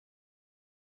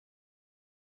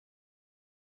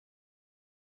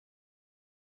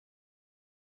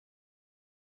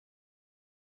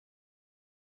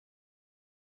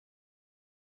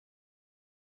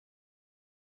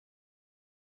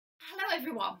Hello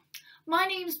everyone, my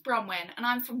name's Bronwyn and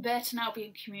I'm from Burton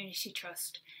Albion Community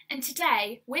Trust, and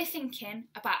today we're thinking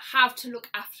about how to look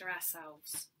after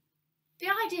ourselves. The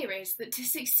idea is that to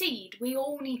succeed we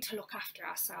all need to look after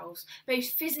ourselves,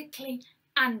 both physically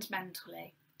and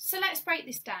mentally. So let's break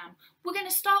this down. We're going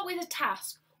to start with a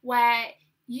task where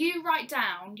you write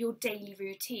down your daily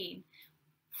routine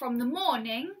from the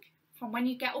morning, from when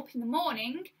you get up in the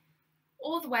morning,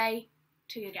 all the way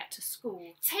till you get to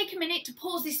school. Take a minute to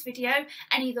pause this video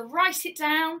and either write it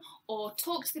down or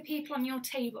talk to the people on your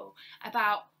table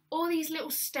about all these little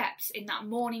steps in that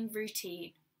morning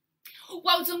routine.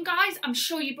 Well done guys, I'm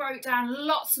sure you broke down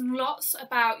lots and lots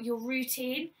about your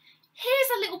routine.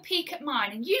 Here's a little peek at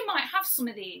mine and you might have some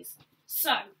of these.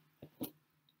 So,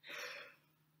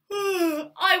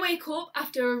 I wake up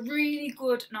after a really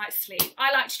good night's sleep.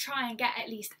 I like to try and get at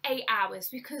least 8 hours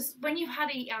because when you've had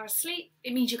 8 hours sleep,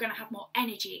 it means you're going to have more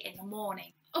energy in the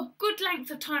morning. A good length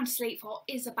of time to sleep for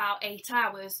is about 8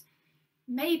 hours,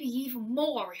 maybe even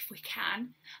more if we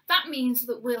can. That means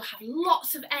that we'll have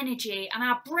lots of energy and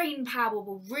our brain power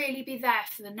will really be there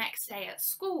for the next day at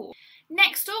school.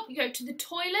 Next up, you go to the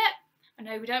toilet. I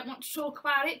know we don't want to talk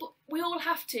about it, but we all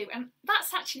have to, and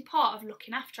that's actually part of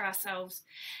looking after ourselves.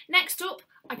 Next up,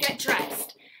 I get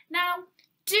dressed. Now,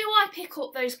 do I pick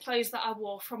up those clothes that I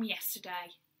wore from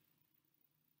yesterday?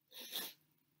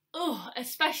 Oh,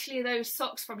 especially those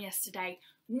socks from yesterday.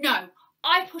 No,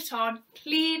 I put on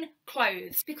clean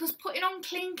clothes because putting on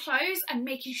clean clothes and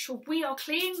making sure we are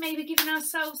clean, maybe giving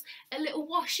ourselves a little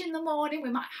wash in the morning, we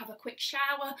might have a quick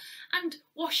shower and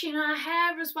washing our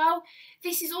hair as well.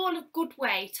 This is all a good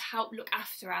way to help look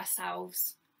after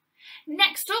ourselves.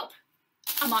 Next up,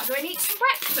 I might go and eat some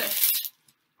breakfast.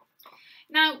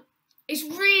 Now, it's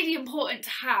really important to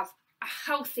have a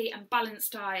healthy and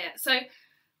balanced diet. So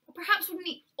perhaps we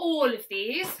wouldn't eat all of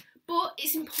these, but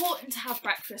it's important to have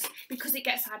breakfast because it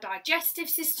gets our digestive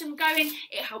system going.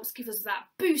 It helps give us that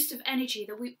boost of energy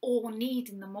that we all need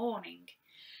in the morning.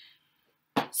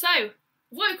 So,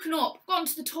 woken up, gone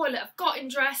to the toilet, I've gotten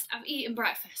dressed, I've eaten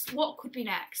breakfast. What could be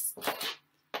next?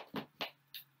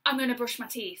 I'm going to brush my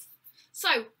teeth.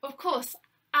 So, of course,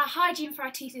 our hygiene for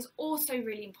our teeth is also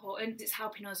really important. It's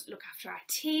helping us look after our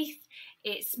teeth.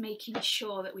 It's making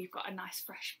sure that we've got a nice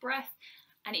fresh breath.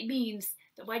 And it means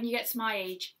that when you get to my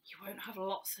age, you won't have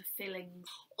lots of fillings.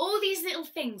 All these little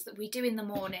things that we do in the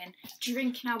morning,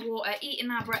 drinking our water,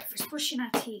 eating our breakfast, brushing our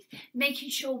teeth,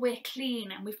 making sure we're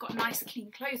clean and we've got nice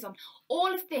clean clothes on,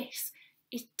 all of this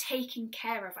is taking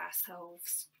care of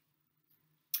ourselves.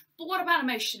 But what about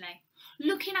emotionally?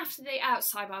 Looking after the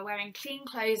outside by wearing clean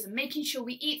clothes and making sure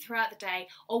we eat throughout the day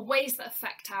are ways that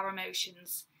affect our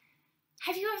emotions.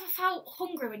 Have you ever felt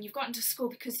hungry when you've gotten to school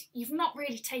because you've not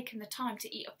really taken the time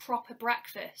to eat a proper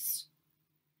breakfast?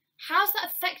 How's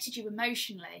that affected you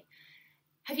emotionally?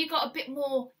 Have you got a bit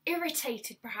more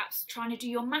irritated perhaps trying to do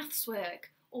your maths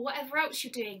work or whatever else you're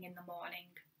doing in the morning?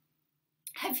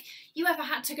 Have you ever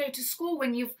had to go to school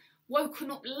when you've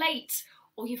woken up late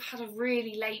or you've had a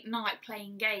really late night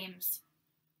playing games?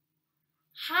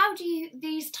 How do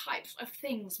these types of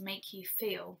things make you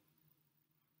feel?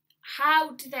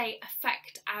 How do they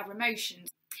affect our emotions?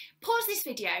 Pause this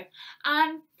video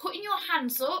and putting your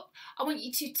hands up, I want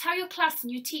you to tell your class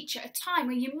and your teacher a time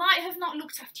where you might have not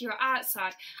looked after your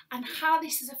outside and how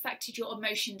this has affected your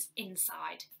emotions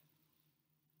inside.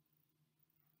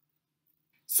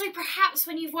 So perhaps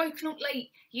when you've woken up late,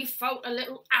 you felt a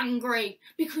little angry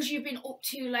because you've been up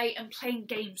too late and playing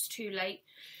games too late.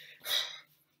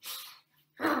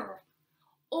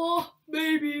 Or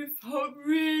maybe you felt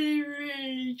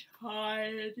really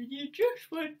tired and you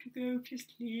just want to go to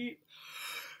sleep.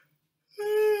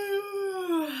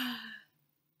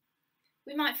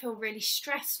 We might feel really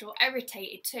stressed or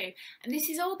irritated too, and this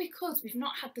is all because we've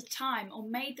not had the time or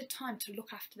made the time to look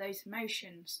after those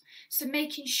emotions. So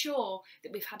making sure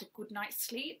that we've had a good night's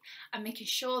sleep and making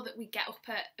sure that we get up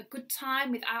at a good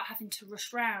time without having to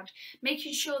rush round,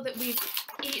 making sure that we've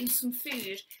eaten some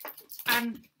food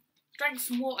and drank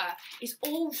some water is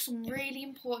all some really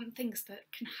important things that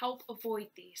can help avoid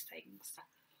these things.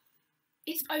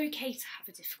 It's okay to have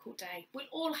a difficult day. We'll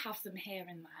all have them here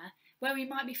and there where we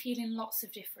might be feeling lots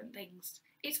of different things.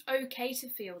 It's okay to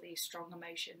feel these strong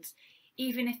emotions,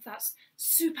 even if that's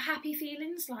super happy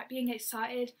feelings like being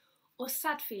excited or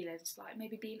sad feelings like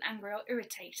maybe being angry or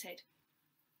irritated.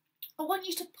 I want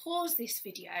you to pause this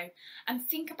video and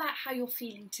think about how you're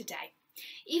feeling today.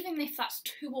 Even if that's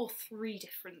 2 or 3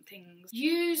 different things.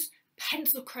 Use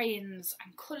pencil crayons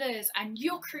and colours and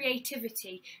your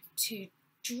creativity to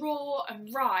draw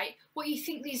and write what you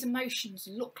think these emotions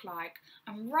look like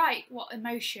and write what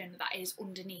emotion that is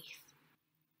underneath.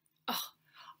 Oh,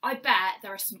 I bet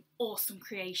there are some awesome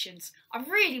creations. I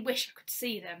really wish I could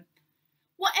see them.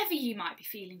 Whatever you might be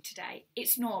feeling today,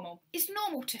 it's normal. It's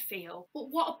normal to feel.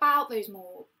 But what about those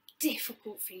more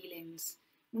difficult feelings?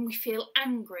 When we feel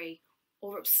angry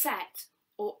or upset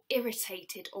or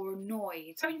irritated or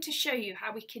annoyed. I'm going to show you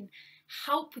how we can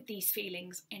help with these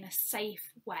feelings in a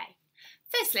safe way.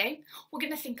 Firstly, we're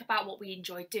going to think about what we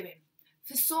enjoy doing.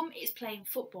 For some it's playing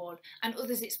football and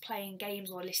others it's playing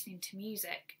games or listening to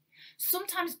music.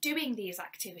 Sometimes doing these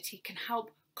activities can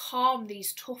help calm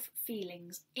these tough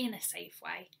feelings in a safe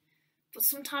way. But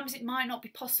sometimes it might not be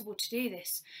possible to do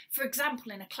this. For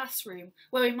example, in a classroom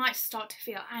where we might start to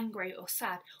feel angry or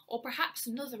sad, or perhaps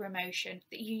another emotion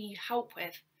that you need help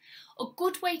with. A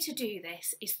good way to do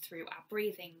this is through our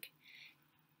breathing.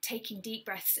 Taking deep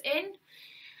breaths in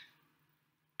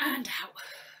and out.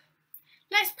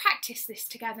 Let's practice this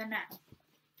together now.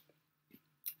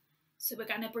 So we're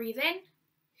going to breathe in.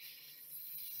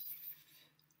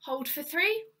 Hold for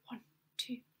 3. 1,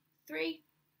 2, 3.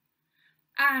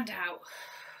 And out.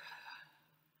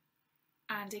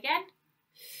 And again.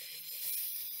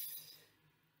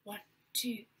 1,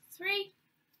 2, 3.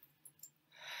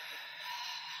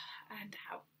 And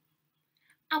out.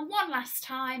 And one last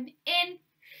time. In.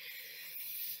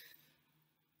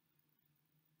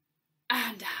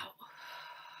 And out.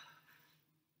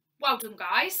 Well done,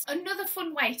 guys. Another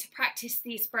fun way to practice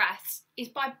these breaths is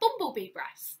by bumblebee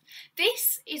breaths.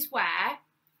 This is where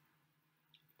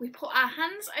we put our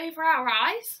hands over our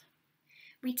eyes.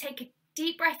 We take a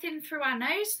deep breath in through our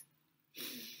nose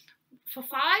for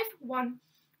 5. 1,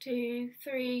 2,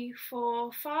 3,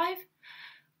 4, 5.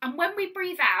 And when we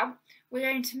breathe out, we're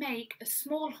going to make a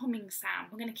small humming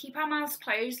sound. We're going to keep our mouths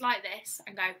closed like this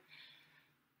and go.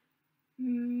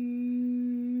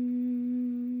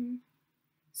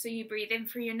 So you breathe in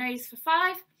through your nose for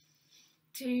 5,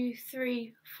 2,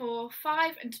 3, 4,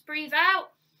 5, and to breathe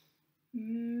out.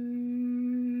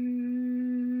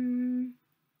 And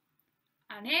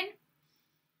in.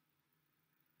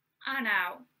 And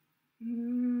out.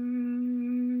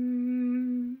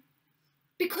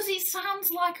 Because it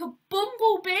sounds like a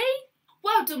bumblebee.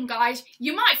 Well done, guys.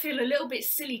 You might feel a little bit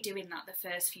silly doing that the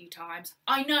first few times.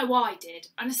 I know I did,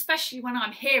 and especially when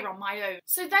I'm here on my own.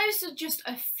 So those are just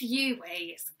a few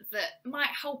ways that might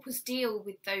help us deal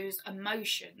with those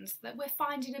emotions that we're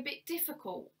finding a bit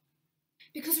difficult.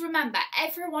 Because remember,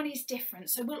 everyone is different,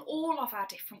 so we'll all have our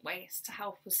different ways to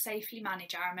help us safely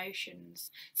manage our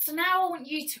emotions. So now I want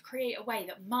you to create a way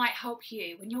that might help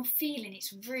you when you're feeling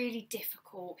it's really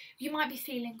difficult. You might be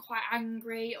feeling quite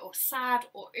angry or sad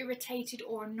or irritated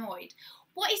or annoyed.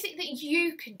 What is it that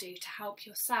you can do to help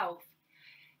yourself?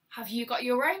 Have you got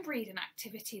your own breathing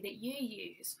activity that you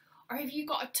use? Or have you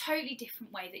got a totally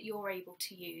different way that you're able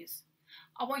to use?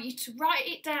 I want you to write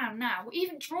it down now, or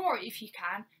even draw it if you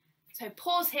can. So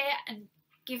pause here and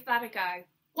give that a go.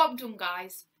 Well done,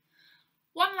 guys.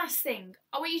 One last thing,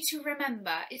 I want you to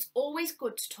remember it's always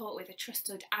good to talk with a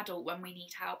trusted adult when we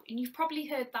need help, and you've probably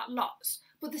heard that lots,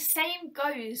 but the same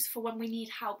goes for when we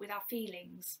need help with our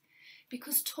feelings.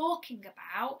 Because talking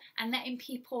about and letting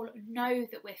people know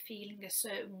that we're feeling a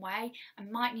certain way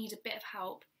and might need a bit of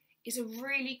help is a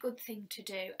really good thing to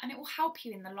do, and it will help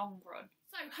you in the long run.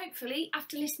 So hopefully,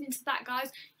 after listening to that,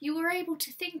 guys, you were able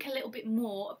to think a little bit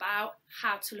more about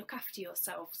how to look after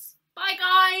yourselves. Bye,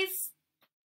 guys!